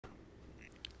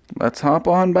Let's hop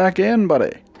on back in,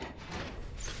 buddy.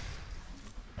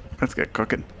 Let's get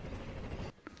cooking.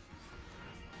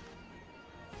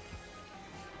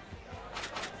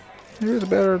 Maybe it's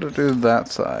better to do that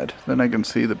side. Then I can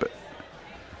see the bit.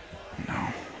 No.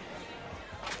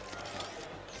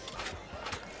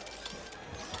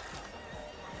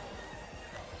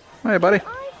 Hey, buddy. Can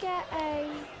I get a...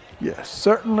 Yes,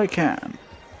 certainly can.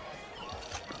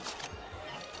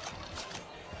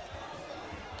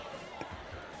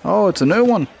 Oh, it's a new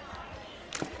one.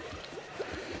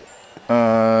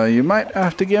 You might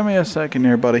have to give me a second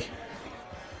here, buddy.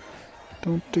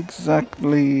 Don't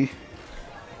exactly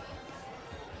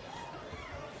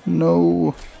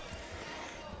know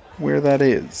where that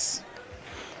is.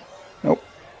 Nope.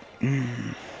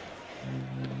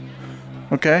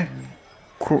 Okay.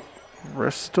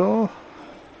 Crystal.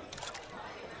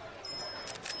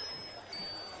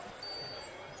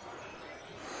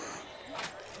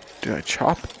 Did I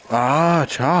chop? Ah,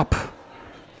 chop.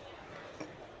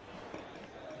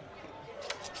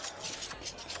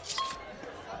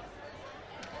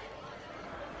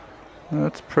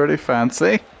 That's pretty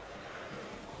fancy.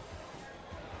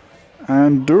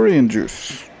 And durian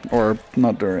juice. Or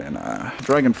not durian,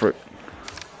 dragon fruit.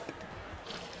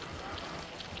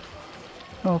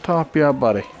 I'll top you up,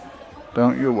 buddy.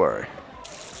 Don't you worry.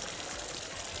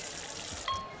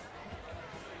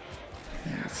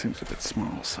 Yeah, it seems a bit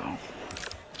small, so.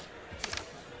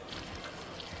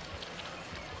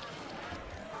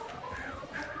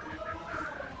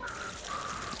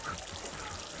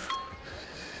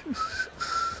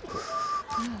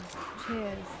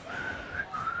 Cheers.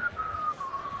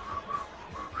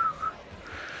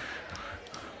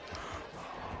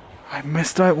 I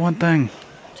missed out one thing.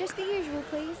 Just the usual,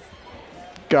 please.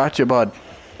 Gotcha, bud.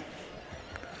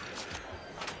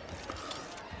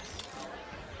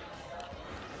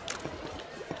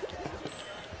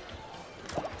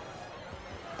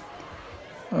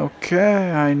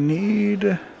 Okay, I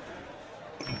need...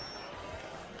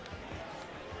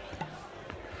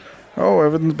 Oh,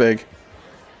 everything's big.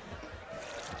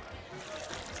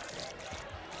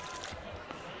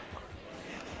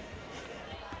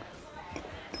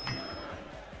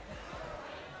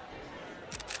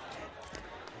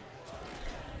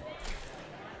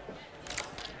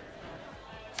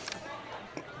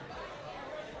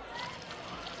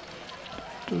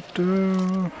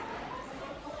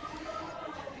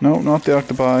 No, not the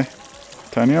octopi.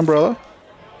 Tiny umbrella.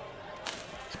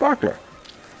 Sparkler.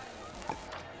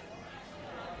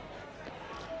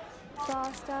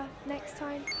 Faster next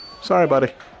time. Sorry,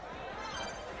 buddy.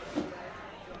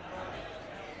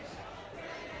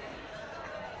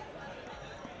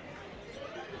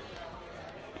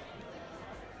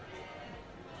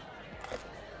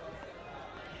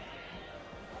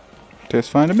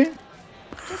 Tastes fine to me.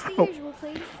 Just the usual,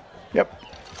 please. Yep.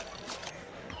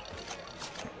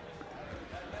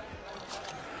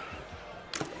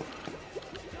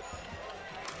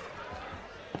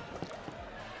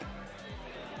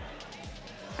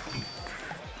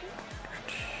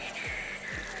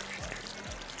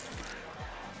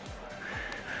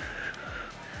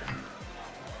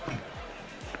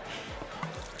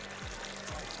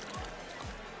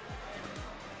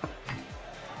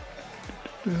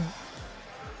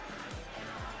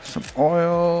 Some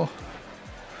oil.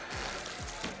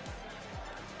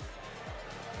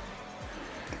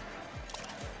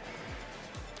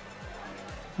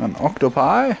 An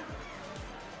octopi?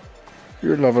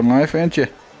 You're loving life, ain't you?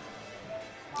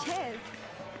 Cheers.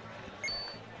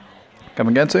 Come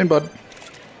again soon, bud.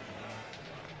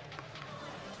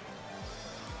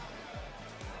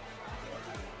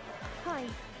 Hi.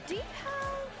 Do you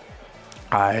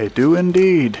have... I do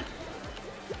indeed.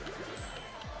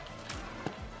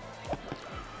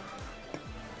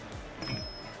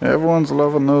 Everyone's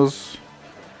loving those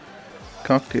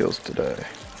cocktails today.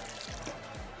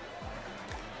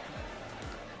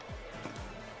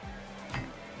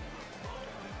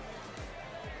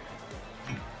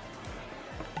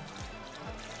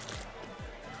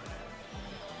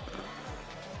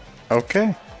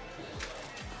 Okay.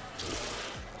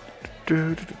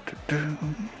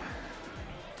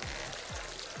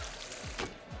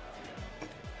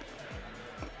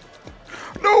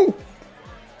 No!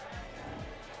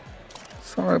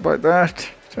 Sorry about that.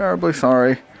 Terribly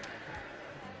sorry.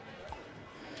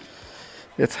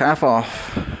 It's half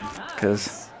off,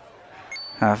 because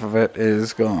half of it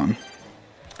is gone.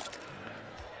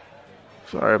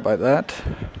 Sorry about that.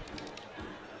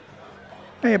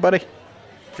 Hey, buddy.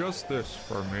 Just this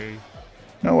for me.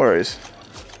 No worries.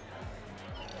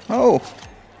 Oh.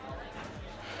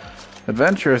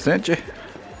 Adventurous, ain't you?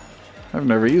 I've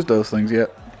never used those things yet.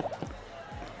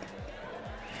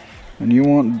 And you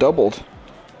want doubled.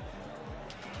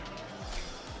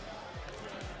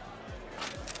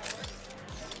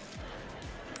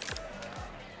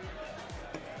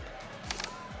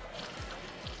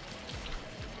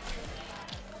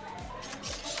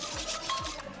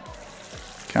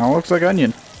 Kinda looks like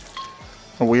onion.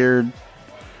 A weird,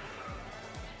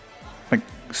 like,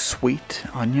 sweet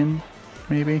onion,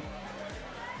 maybe?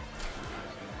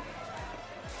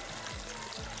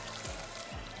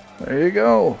 There you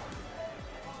go.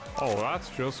 Oh, that's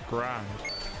just grand.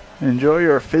 Enjoy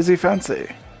your fizzy fancy.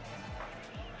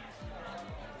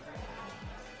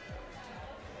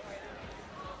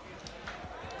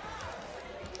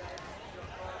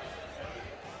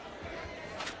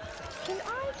 Can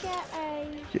I get a...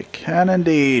 You can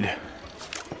indeed.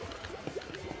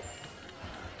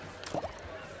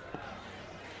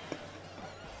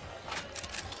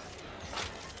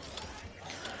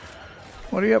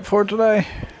 What are you up for today?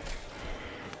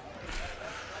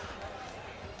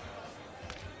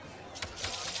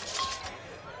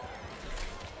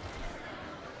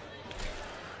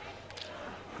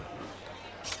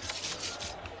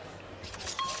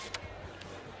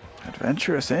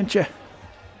 Adventurous, ain't you?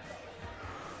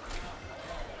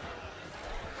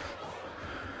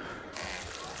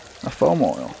 A foam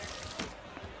oil.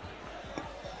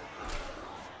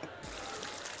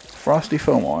 Frosty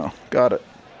foam oil. Got it.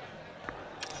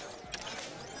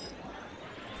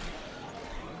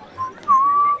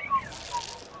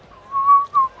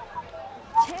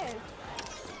 Cheers.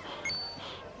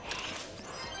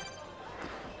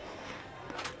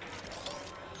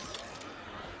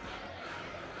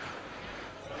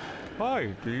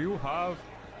 Hi, do you have...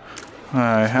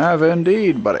 I have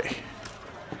indeed, buddy.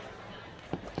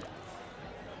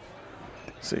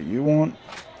 So you want...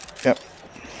 Yep.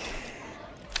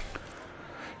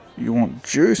 You want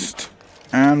juiced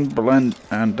and blend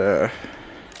and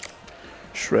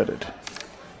shredded.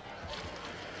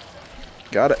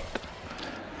 Got it.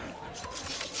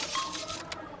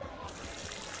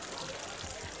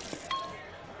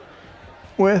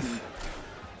 With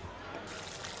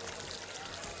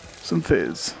some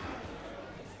fizz.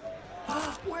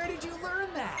 Where did you learn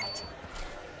that?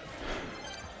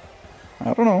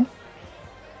 I don't know.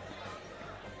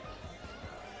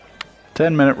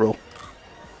 10-minute rule.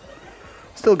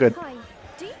 Still good. Hi.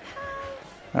 Do you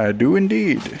have... I do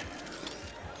indeed.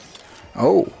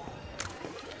 Oh.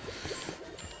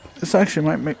 This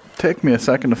actually might take me a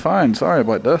second to find. Sorry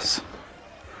about this.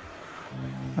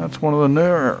 That's one of the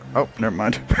newer... Oh, never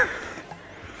mind.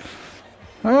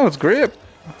 Oh, it's grape.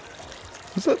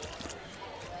 Is it?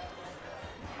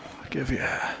 I'll give you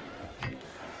a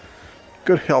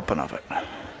good helping of it.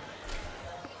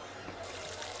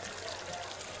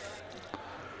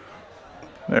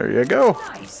 There you go.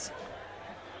 Nice.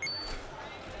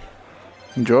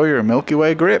 Enjoy your Milky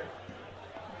Way grape.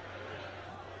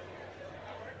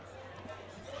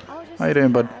 I'll just How you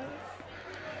doing, bud? have-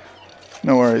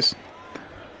 No worries.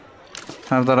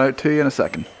 Have that out to you in a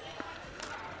second.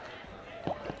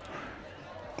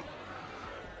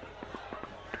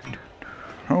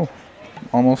 Oh,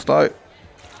 almost out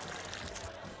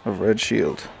of red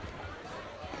shield.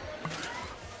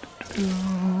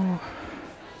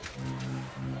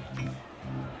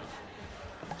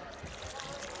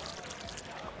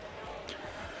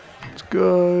 It's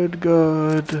good,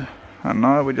 good. And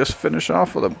now we just finish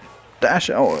off with a dash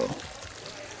of oil.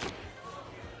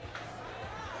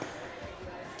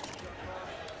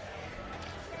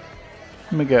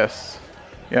 Let me guess.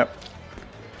 Yep.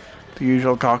 The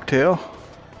usual cocktail.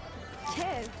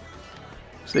 Cheers.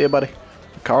 See ya, buddy.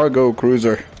 Cargo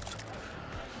cruiser.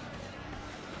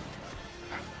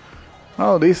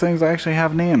 Oh, these things actually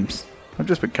have names. I've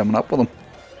just been coming up with them.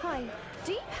 Hi.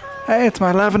 Do you have... Hey, it's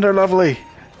my lavender lovely.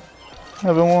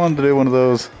 I've been wanting to do one of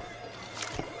those.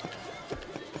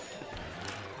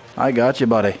 I got you,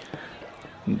 buddy.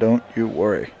 Don't you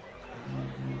worry.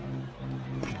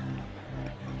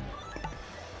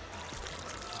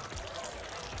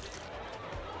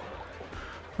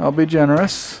 I'll be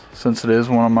generous, since it is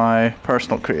one of my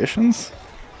personal creations.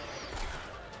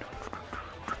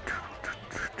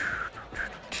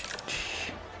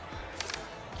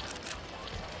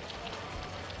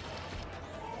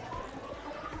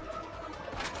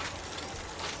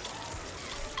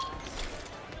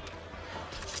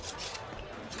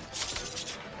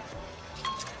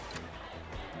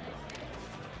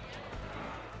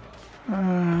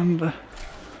 And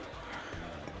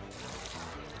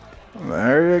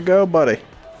there you go, buddy.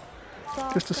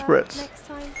 Just a spritz. Next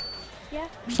time. Yeah?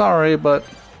 Sorry, but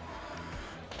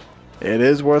it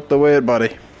is worth the wait,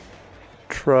 buddy.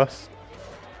 Trust.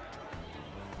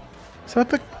 Is that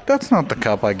the... That's not the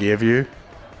cup I gave you.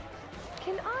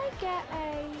 Can I get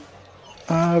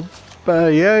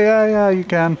Yeah, you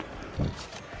can.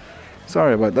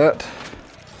 Sorry about that.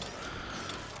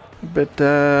 A bit,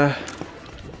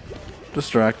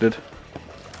 distracted.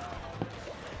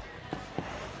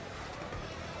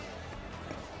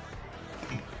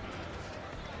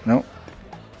 Nope.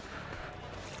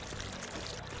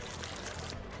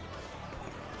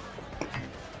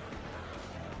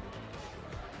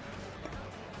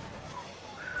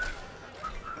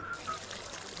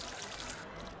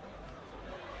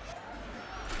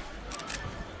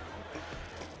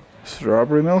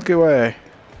 Strawberry Milky Way.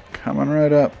 Coming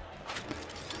right up.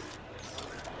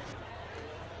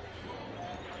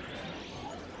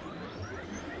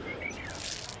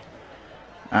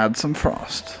 Add some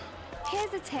frost.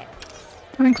 Here's a tip.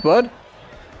 Thanks, bud.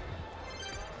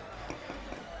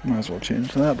 Might as well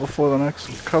change that before the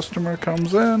next customer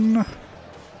comes in.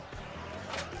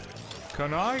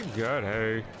 Can I get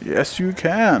a... Yes, you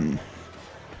can.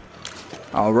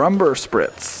 A rumber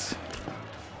spritz.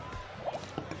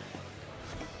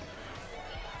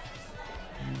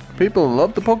 People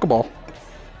love the Pokeball.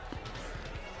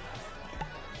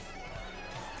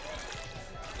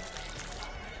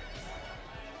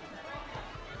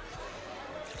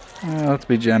 Let's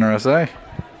be generous, eh?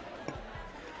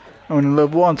 Only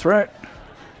live once, right?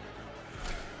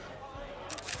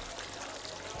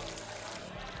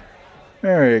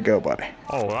 There you go, buddy.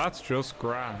 Oh, that's just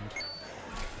grand.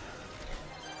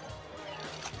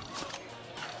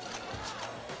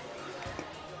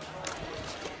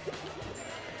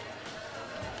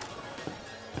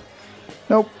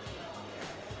 Nope.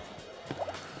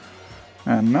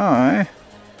 And now,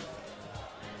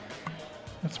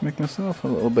 let's make myself a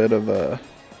little bit of a...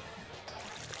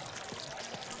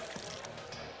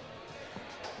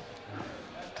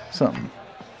 something.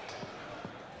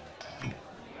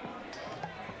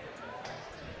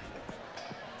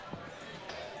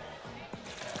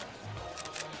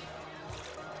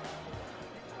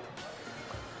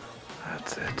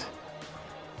 That's it.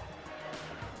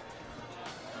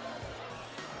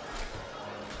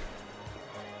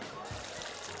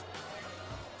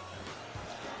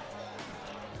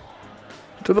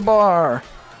 To the bar.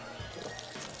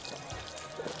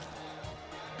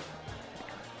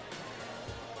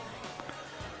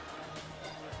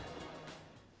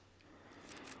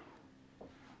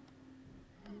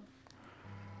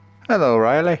 Hello,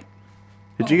 Riley.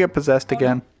 Did you get possessed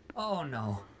again? Oh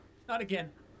no, not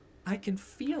again. I can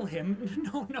feel him.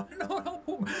 No.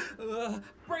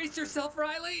 Brace yourself,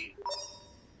 Riley.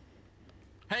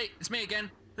 Hey, it's me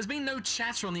again. There's been no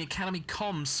chatter on the Academy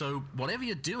comms, so whatever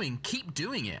you're doing, keep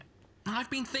doing it. I've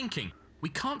been thinking, we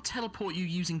can't teleport you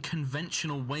using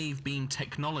conventional wave beam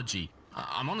technology.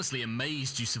 I'm honestly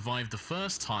amazed you survived the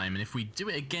first time, and if we do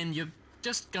it again, you're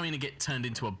just going to get turned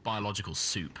into a biological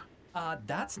soup.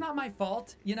 That's not my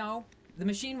fault. You know, the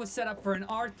machine was set up for an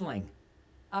Earthling.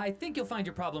 I think you'll find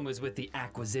your problem was with the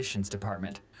acquisitions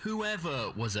department.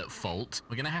 Whoever was at fault,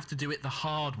 we're gonna have to do it the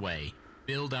hard way.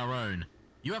 Build our own.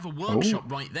 You have a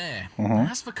workshop right there.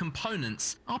 As for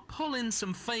components, I'll pull in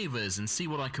some favors and see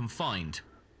what I can find.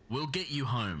 We'll get you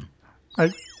home.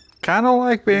 I kind of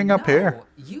like being up here.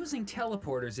 Using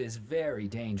teleporters is very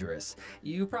dangerous.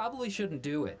 You probably shouldn't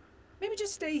do it. Maybe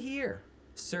just stay here.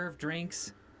 Serve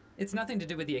drinks. It's nothing to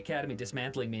do with the Academy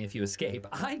dismantling me if you escape.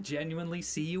 I genuinely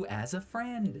see you as a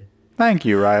friend. Thank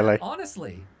you, Riley.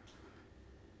 Honestly.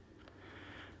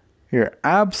 Your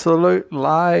absolute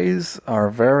lies are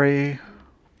very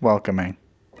welcoming.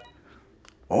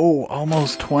 Oh,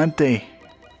 almost 20.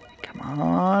 Come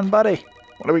on, buddy.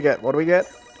 What do we get? What do we get?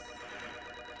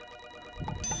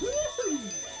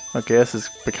 Okay, this is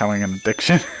becoming an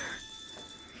addiction.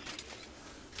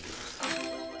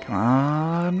 Come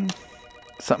on.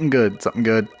 Something good, something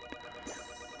good.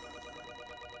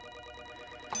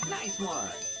 Nice one.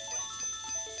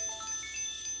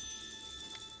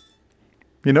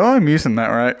 You know I'm using that,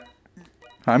 right?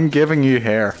 I'm giving you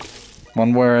hair.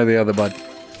 One way or the other, bud.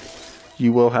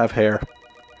 You will have hair.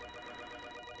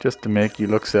 Just to make you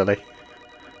look silly.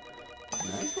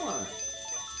 Nice one.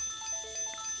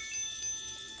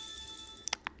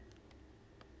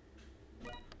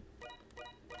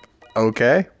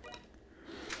 Okay.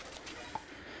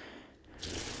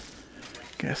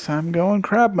 Guess I'm going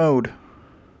crab mode.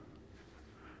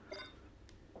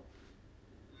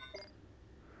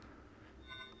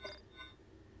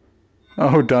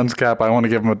 Oh, dunce cap. I want to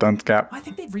give him a dunce cap. I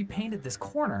think they've repainted this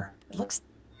corner. It looks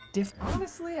different.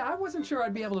 Honestly, I wasn't sure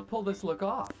I'd be able to pull this look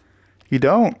off. You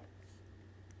don't.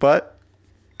 But,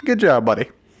 good job,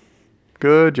 buddy.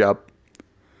 Good job.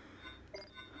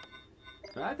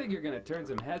 I think you're gonna turn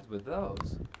some heads with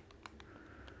those.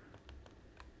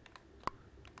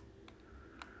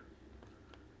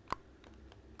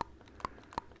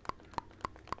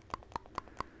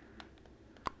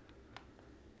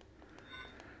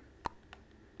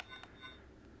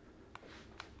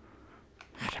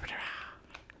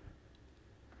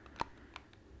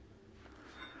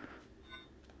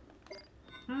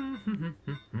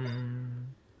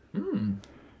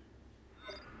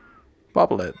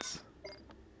 Bobbleheads.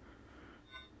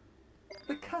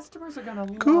 The customers are gonna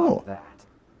Cool. love that.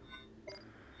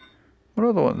 What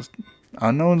other ones?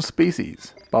 Unknown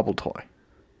species. Bubble toy.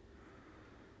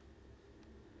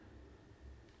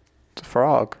 It's a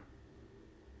frog.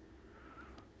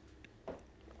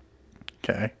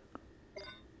 Okay.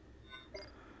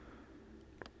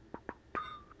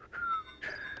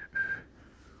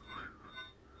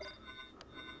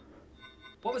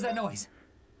 What was that noise?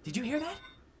 Did you hear that?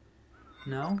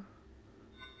 No?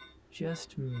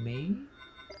 Just me?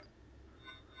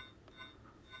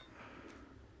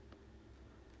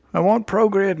 I want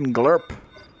prograde and glurp.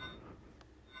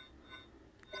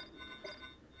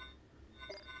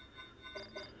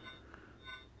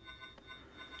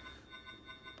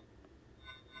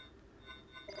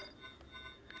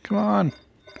 Come on.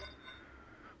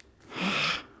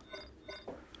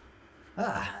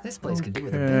 Ah, this place could do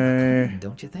with a bit of Okay. cleaning,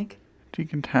 don't you think?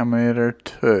 Decontaminator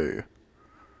 2.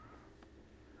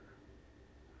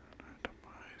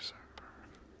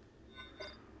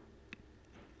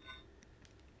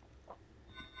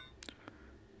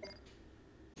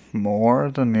 More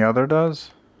than the other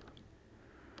does?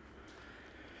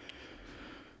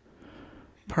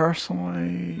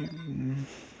 Personally,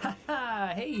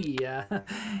 Haha, hey,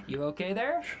 you okay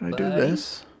there? should I do buddy?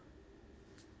 this?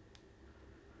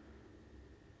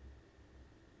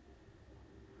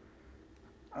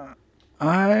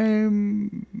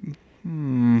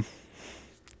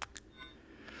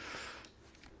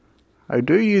 I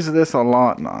do use this a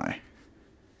lot now.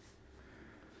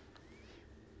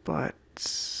 But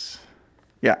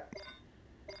yeah.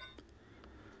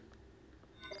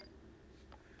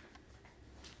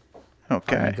 Are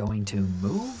Okay. you going to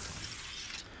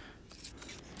move?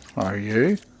 Are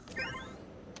you?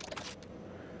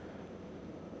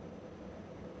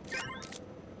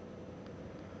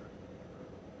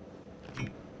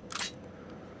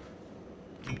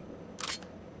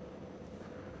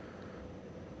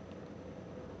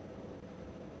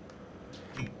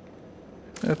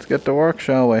 Let's get to work,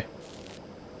 shall we?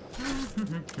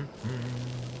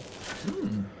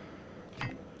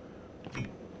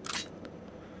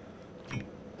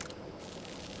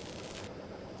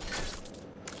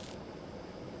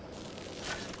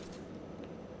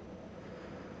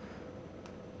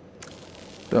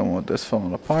 Don't want this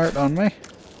falling apart on me.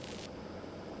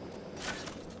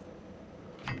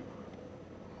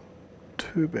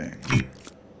 Tubing.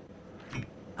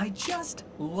 I just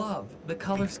love the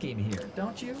color scheme here,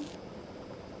 don't you?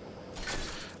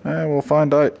 We'll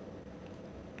find out.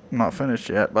 I'm not finished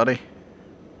yet, buddy.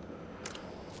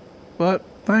 But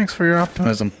thanks for your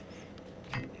optimism.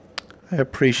 I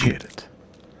appreciate it.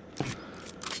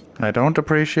 I don't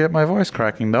appreciate my voice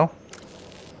cracking, though.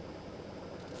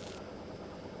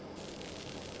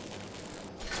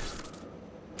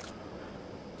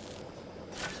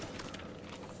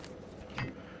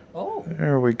 Oh,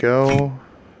 There we go.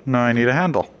 Now I need a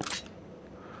handle.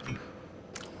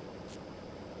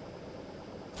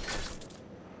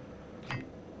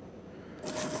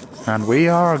 And we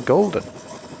are golden.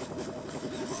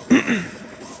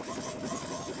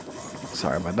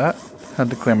 Sorry about that. Had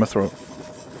to clear my throat.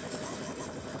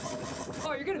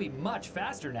 oh, you're gonna be much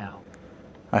faster now.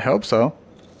 I hope so.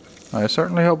 I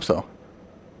certainly hope so.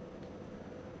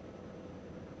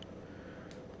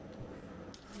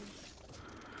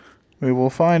 We will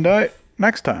find out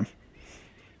next time.